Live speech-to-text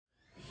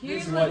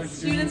Here's what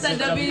students at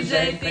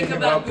WJ think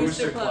about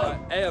Booster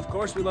Club. Hey, of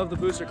course we love the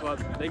Booster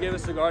Club. They give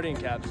us the Guardian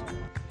caps.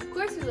 Of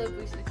course we love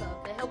Booster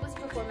Club. They help us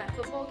perform at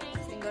football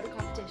games and go to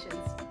competitions.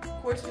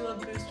 Of course we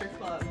love Booster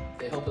Club.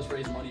 They help us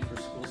raise money for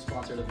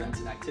school-sponsored events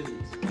and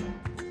activities.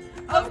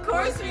 Of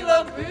course we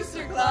love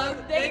Booster Club.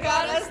 They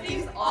got us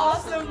these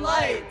awesome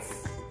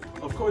lights.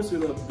 Of course we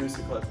love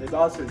Booster Club. They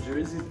bought us our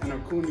jerseys and our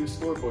cool new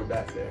scoreboard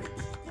back there.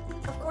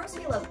 Of course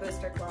we love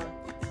Booster Club.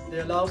 They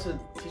allow us to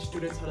teach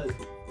students how to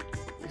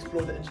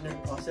explore the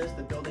engineering process,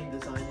 the building,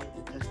 designing,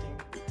 and testing.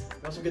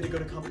 We also get to go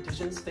to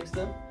competitions thanks to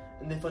them,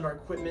 and they fund our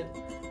equipment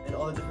and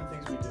all the different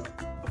things we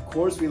do. Of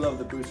course we love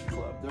the Booster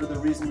Club. They're the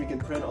reason we can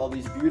print all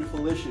these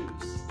beautiful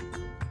issues.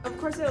 Of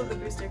course I love the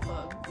Booster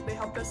Club. They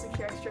helped us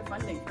secure extra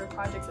funding for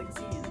projects like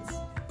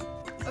zines.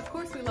 Of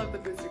course we love the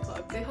Booster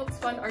Club. They helped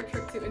fund our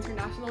trip to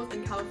internationals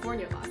in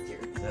California last year.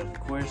 And of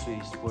course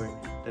we support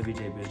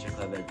WJ Booster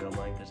Club at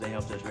Drumline because they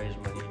helped us raise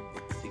money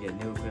to get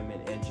new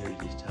equipment and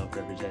jerseys to help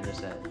represent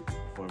us at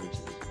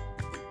performances.